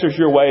transgressors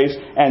your ways,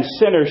 and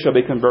sinners shall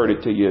be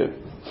converted to you."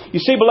 You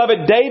see,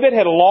 beloved, David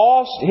had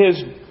lost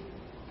his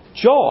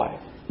joy.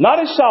 Not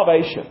his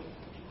salvation.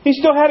 He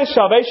still had his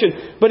salvation,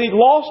 but he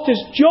lost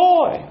his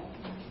joy.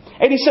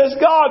 And he says,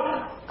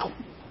 "God,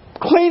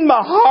 clean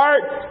my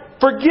heart,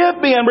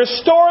 forgive me, and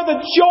restore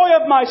the joy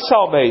of my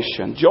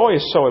salvation." Joy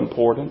is so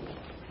important.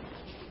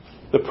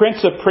 The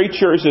Prince of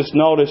Preachers is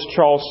known as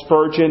Charles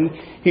Spurgeon.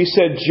 He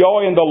said,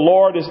 "Joy in the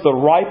Lord is the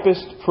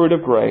ripest fruit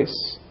of grace.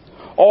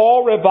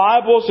 All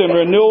revivals and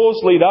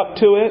renewals lead up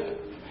to it.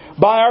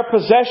 By our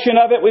possession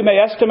of it, we may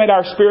estimate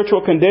our spiritual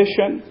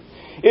condition.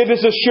 It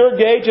is a sure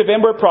gauge of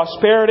inward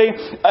prosperity.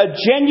 A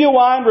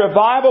genuine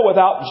revival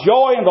without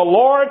joy in the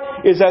Lord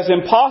is as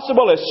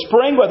impossible as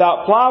spring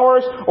without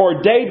flowers or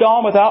day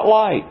dawn without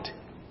light."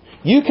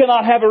 You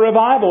cannot have a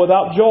revival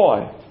without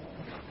joy.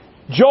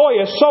 Joy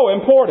is so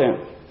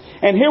important.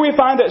 And here we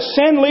find that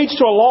sin leads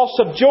to a loss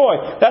of joy.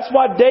 That's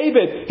why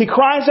David, he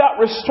cries out,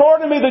 "Restore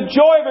to me the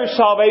joy of your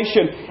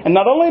salvation." And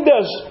not only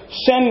does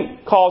sin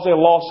cause a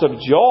loss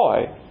of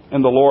joy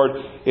in the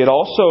Lord, it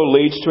also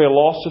leads to a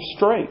loss of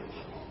strength.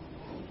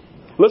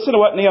 Listen to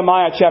what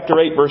Nehemiah chapter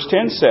 8 verse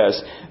 10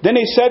 says. "Then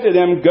he said to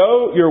them,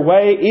 go your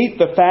way, eat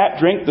the fat,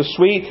 drink the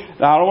sweet."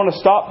 Now I don't want to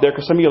stop there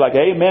because some of you are like,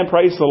 "Amen,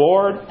 praise the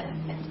Lord.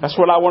 That's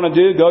what I want to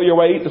do. Go your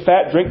way, eat the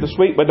fat, drink the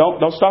sweet." But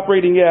don't stop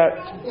reading yet.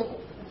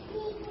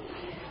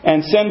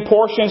 "And send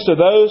portions to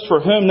those for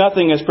whom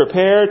nothing is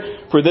prepared,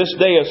 for this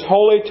day is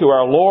holy to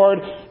our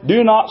Lord.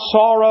 Do not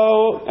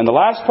sorrow." And the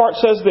last part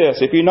says this,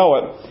 if you know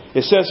it.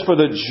 It says, "For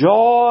the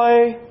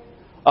joy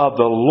of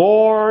the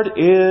Lord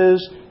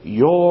is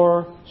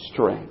your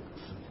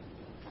strength."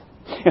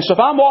 And so if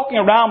I'm walking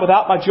around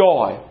without my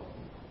joy,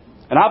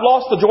 and I've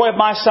lost the joy of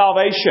my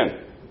salvation,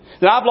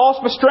 then I've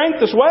lost my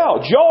strength as well.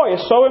 Joy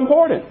is so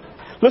important.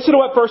 Listen to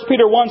what 1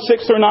 Peter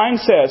 1:6-9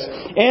 says.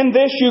 "In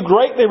this you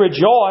greatly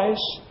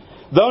rejoice,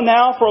 though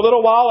now for a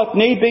little while, if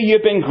need be,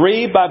 you've been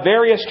grieved by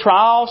various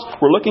trials."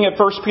 We're looking at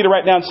 1 Peter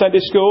right now in Sunday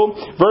school.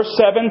 Verse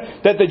 7,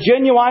 "That the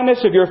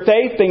genuineness of your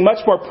faith, being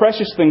much more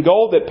precious than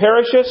gold that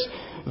perishes,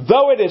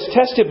 though it is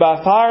tested by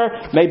fire,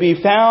 may be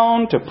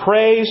found to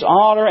praise,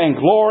 honor, and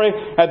glory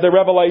at the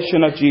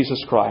revelation of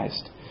Jesus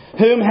Christ,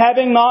 whom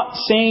having not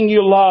seen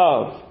you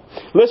love."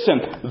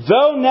 Listen,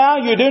 "Though now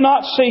you do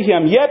not see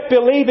Him, yet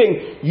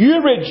believing, you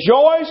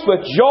rejoice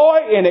with joy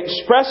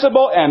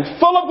inexpressible and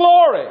full of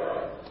glory,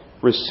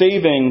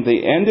 receiving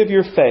the end of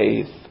your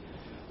faith,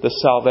 the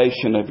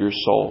salvation of your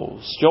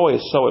souls." Joy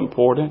is so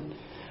important.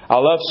 I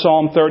love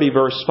Psalm 30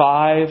 verse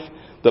 5.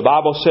 The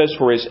Bible says,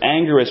 "For His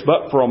anger is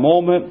but for a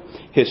moment,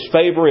 His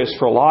favor is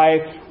for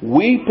life.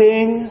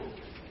 Weeping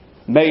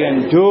may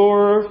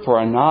endure for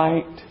a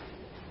night."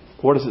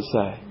 What does it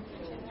say?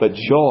 "But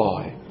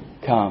joy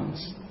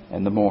comes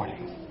in the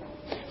morning."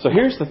 So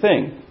here's the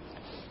thing.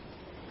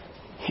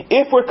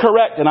 If we're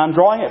correct, and I'm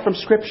drawing it from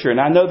Scripture,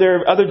 and I know there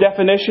are other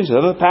definitions,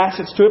 other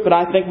facets to it, but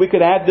I think we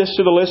could add this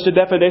to the list of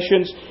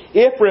definitions.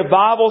 If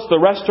revival's the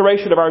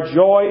restoration of our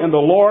joy in the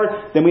Lord,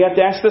 then we have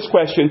to ask this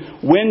question: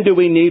 when do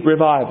we need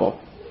revival?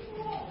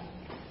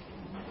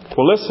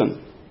 Well, listen.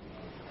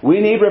 We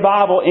need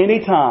revival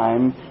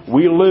anytime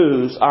we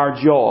lose our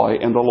joy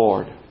in the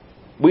Lord.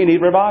 We need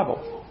revival.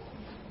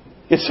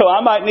 And so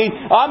I might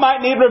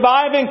need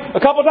reviving a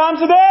couple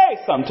times a day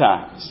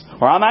sometimes.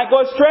 Or I might go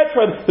a stretch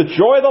where the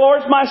joy of the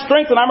Lord is my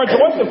strength and I'm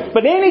rejoicing.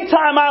 But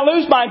anytime I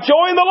lose my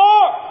joy in the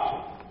Lord,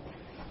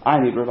 I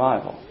need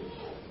revival.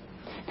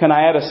 Can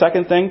I add a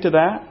second thing to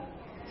that?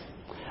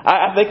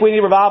 I think we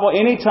need revival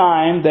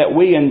anytime that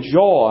we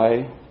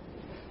enjoy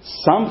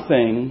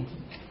something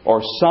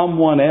or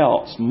someone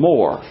else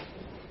more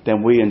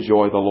than we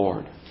enjoy the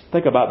Lord.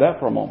 Think about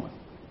that for a moment.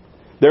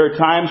 There are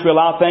times we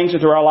allow things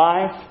into our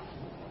life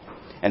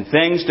and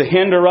things to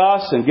hinder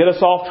us and get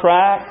us off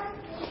track.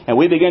 And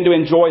we begin to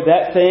enjoy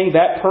that thing,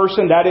 that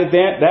person, that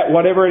event, that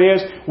whatever it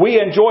is. We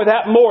enjoy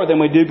that more than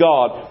we do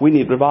God. We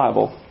need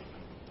revival.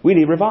 We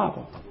need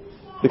revival.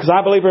 Because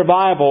I believe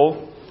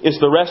revival is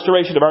the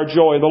restoration of our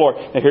joy in the Lord.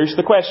 Now here's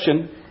the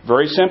question.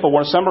 Very simple. I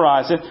want to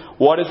summarize it.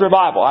 What is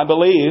revival? I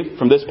believe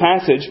from this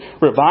passage,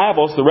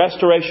 revival is the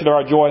restoration of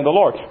our joy in the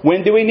Lord.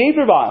 When do we need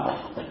revival?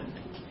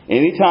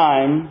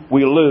 Anytime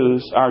we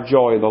lose our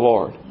joy in the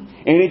Lord.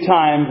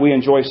 Anytime we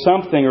enjoy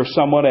something or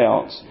someone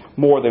else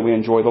more than we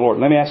enjoy the Lord.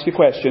 Let me ask you a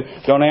question.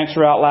 Don't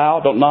answer out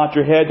loud. Don't nod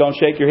your head. Don't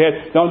shake your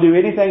head. Don't do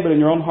anything but in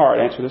your own heart.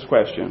 Answer this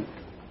question.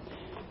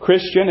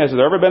 Christian, has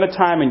there ever been a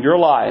time in your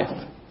life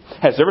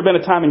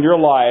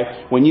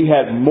when you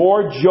had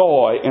more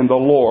joy in the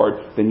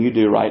Lord than you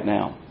do right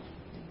now?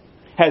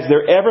 Has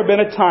there ever been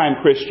a time,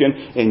 Christian,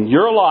 in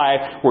your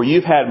life where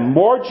you've had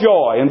more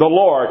joy in the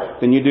Lord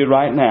than you do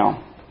right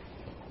now?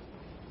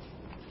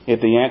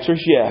 If the answer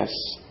is yes,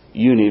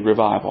 you need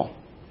revival.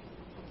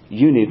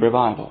 You need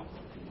revival.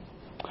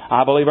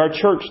 I believe our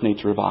church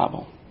needs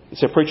revival. You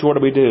say, preacher, what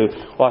do we do?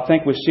 Well, I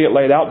think we see it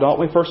laid out, don't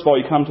we? First of all,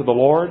 you come to the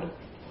Lord,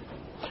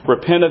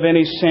 repent of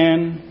any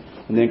sin,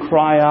 and then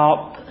cry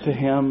out to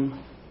Him,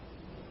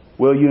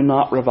 will you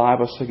not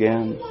revive us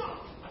again,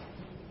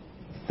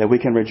 that we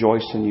can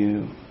rejoice in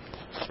you?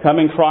 Come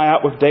and cry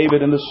out with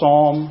David in the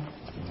psalm,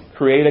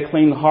 create a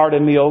clean heart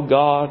in me, O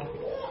God,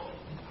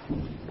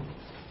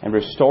 and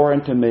restore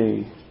unto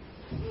me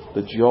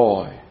the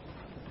joy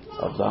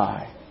of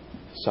Thy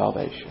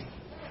salvation.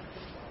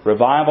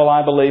 Revival,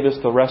 I believe, is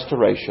the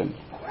restoration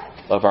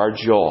of our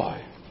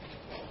joy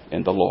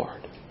in the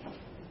Lord.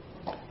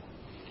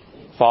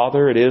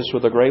 Father, it is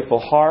with a grateful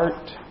heart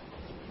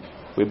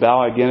we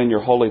bow again in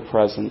Your holy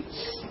presence.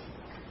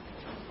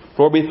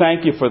 Lord, we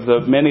thank You for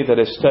the many that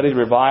have studied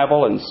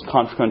revival and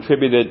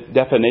contributed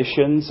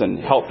definitions and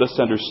helped us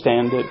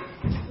understand it.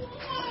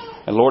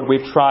 And Lord,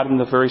 we've tried in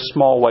a very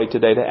small way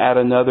today to add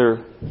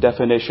another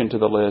definition to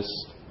the list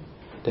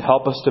to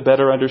help us to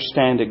better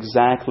understand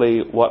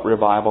exactly what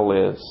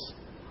revival is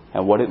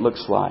and what it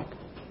looks like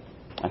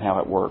and how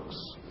it works.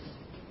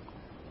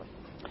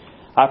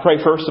 I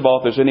pray, first of all,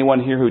 if there's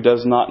anyone here who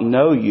does not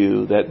know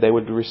You, that they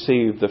would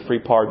receive the free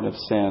pardon of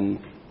sin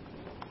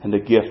and the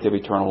gift of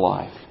eternal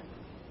life.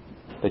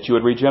 That You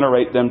would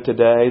regenerate them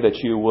today, that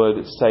You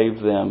would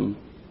save them.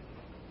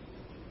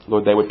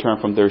 Lord, they would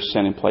turn from their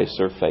sin and place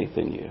their faith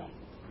in You.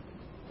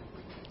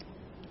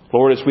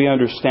 Lord, as we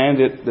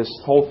understand it, this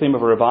whole theme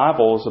of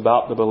revival is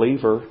about the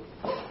believer.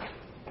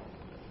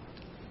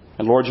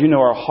 And Lord, You know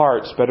our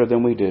hearts better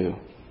than we do.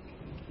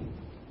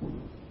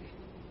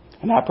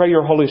 And I pray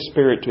Your Holy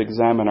Spirit to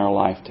examine our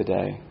life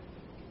today.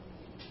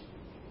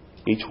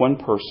 Each one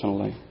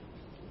personally.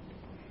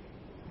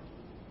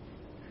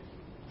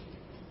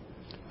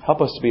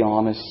 Help us to be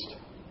honest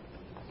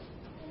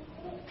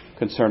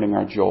concerning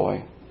our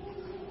joy.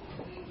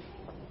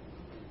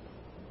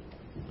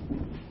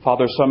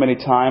 Father, so many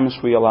times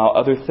we allow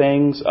other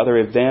things, other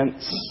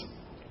events.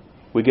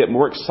 We get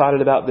more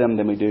excited about them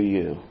than we do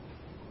You.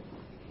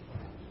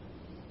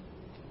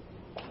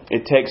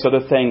 It takes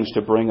other things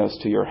to bring us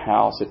to Your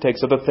house. It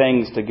takes other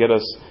things to get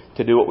us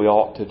to do what we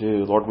ought to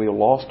do. Lord, we have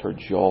lost our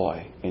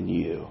joy in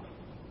You.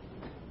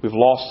 We've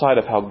lost sight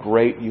of how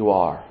great You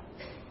are.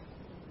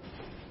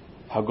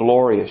 How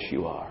glorious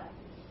You are.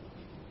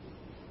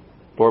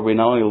 Lord, we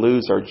not only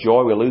lose our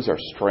joy, we lose our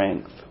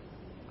strength.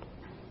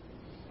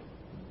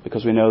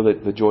 Because we know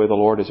that the joy of the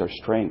Lord is our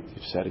strength,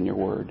 You've said in Your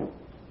Word.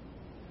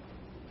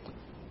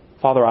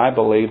 Father, I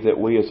believe that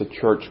we as a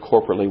church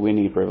corporately, we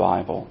need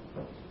revival.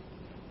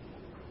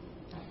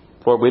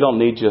 Lord, we don't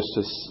need just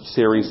a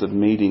series of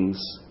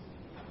meetings.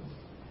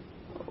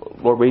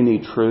 Lord, we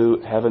need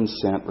true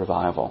heaven-sent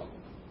revival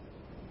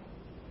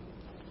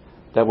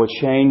that will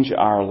change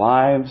our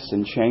lives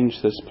and change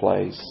this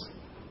place.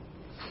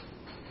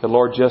 The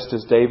Lord, just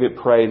as David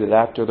prayed that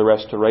after the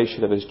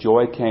restoration of his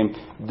joy came,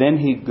 then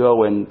He'd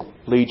go and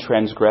lead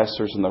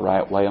transgressors in the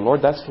right way. And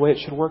Lord, that's the way it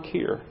should work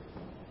here.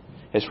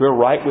 As we're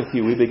right with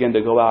You, we begin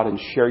to go out and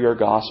share Your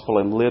gospel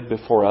and live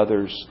before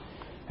others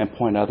and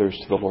point others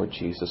to the Lord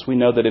Jesus. We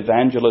know that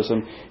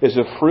evangelism is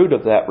a fruit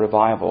of that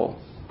revival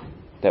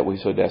that we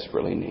so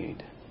desperately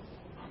need.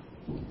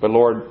 But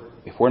Lord,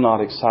 if we're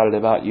not excited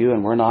about You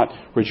and we're not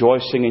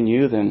rejoicing in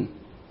You, then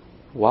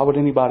why would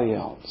anybody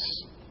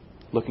else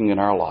looking in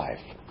our life?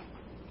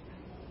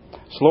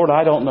 So Lord,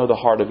 I don't know the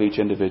heart of each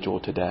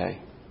individual today.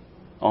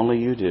 Only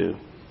You do.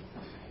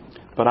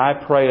 But I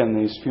pray in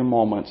these few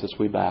moments as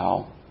we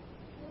bow,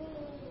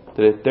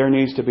 that if there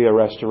needs to be a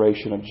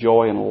restoration of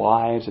joy in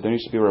lives, if there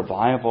needs to be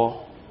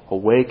revival,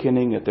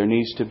 awakening, if there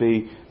needs to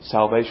be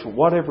salvation,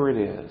 whatever it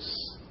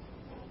is,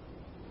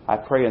 I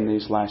pray in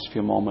these last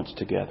few moments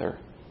together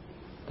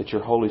that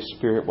Your Holy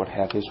Spirit would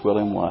have His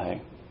willing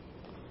way.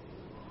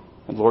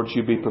 And Lord,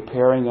 You be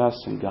preparing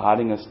us and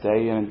guiding us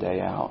day in and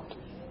day out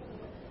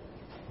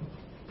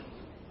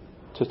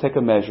to take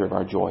a measure of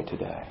our joy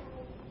today.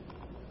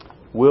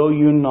 Will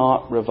You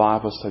not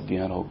revive us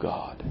again, O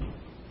God,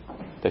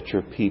 that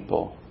Your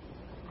people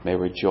may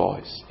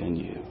rejoice in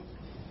You?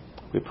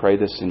 We pray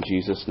this in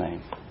Jesus'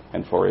 name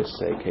and for His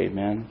sake.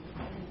 Amen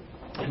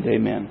and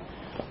amen.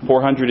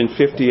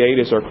 458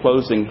 is our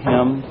closing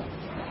hymn.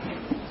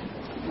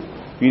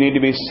 If you need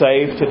to be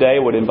saved today, I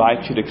would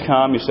invite you to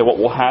come. You say, what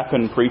will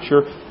happen,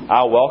 preacher?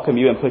 I'll welcome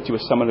you and put you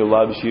with someone who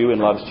loves you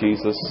and loves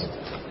Jesus.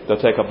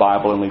 They'll take a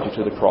Bible and lead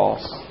you to the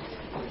cross.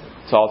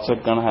 That's all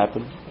that's going to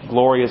happen.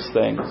 Glorious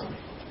things.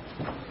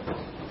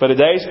 But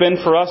today's been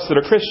for us that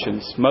are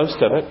Christians,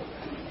 most of it.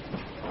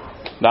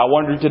 And I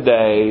wonder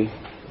today,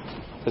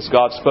 has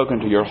God spoken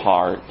to your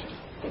heart?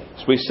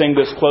 As we sing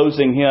this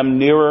closing hymn,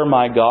 Nearer,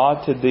 my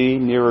God, to Thee,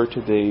 nearer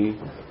to Thee,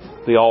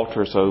 the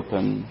altar's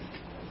open.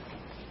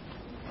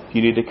 If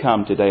you need to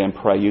come today and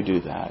pray, you do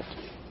that.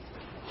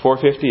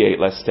 4:58,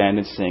 let's stand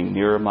and sing,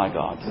 Nearer, my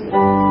God, to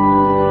Thee.